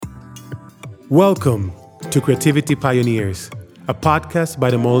Welcome to Creativity Pioneers, a podcast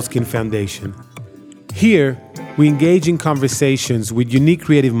by the Moleskine Foundation. Here, we engage in conversations with unique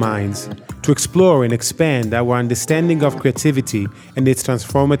creative minds to explore and expand our understanding of creativity and its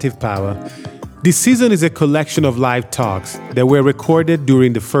transformative power. This season is a collection of live talks that were recorded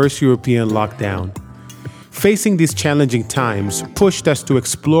during the first European lockdown. Facing these challenging times pushed us to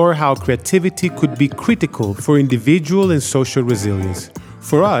explore how creativity could be critical for individual and social resilience.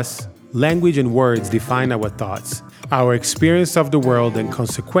 For us, language and words define our thoughts, our experience of the world, and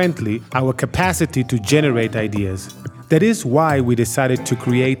consequently, our capacity to generate ideas. That is why we decided to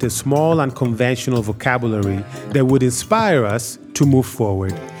create a small, unconventional vocabulary that would inspire us to move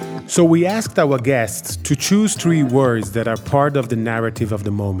forward. So we asked our guests to choose 3 words that are part of the narrative of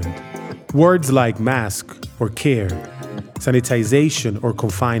the moment. Words like mask or care, sanitization or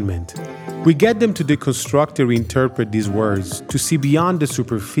confinement. We get them to deconstruct or reinterpret these words to see beyond the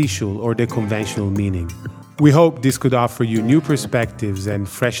superficial or the conventional meaning. We hope this could offer you new perspectives and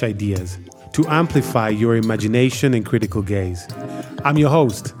fresh ideas to amplify your imagination and critical gaze. I'm your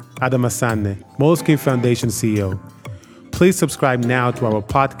host, Adam Asane, Moleskine Foundation CEO. Please subscribe now to our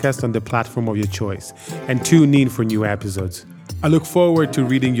podcast on the platform of your choice and tune in for new episodes. I look forward to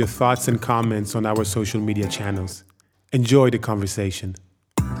reading your thoughts and comments on our social media channels. Enjoy the conversation.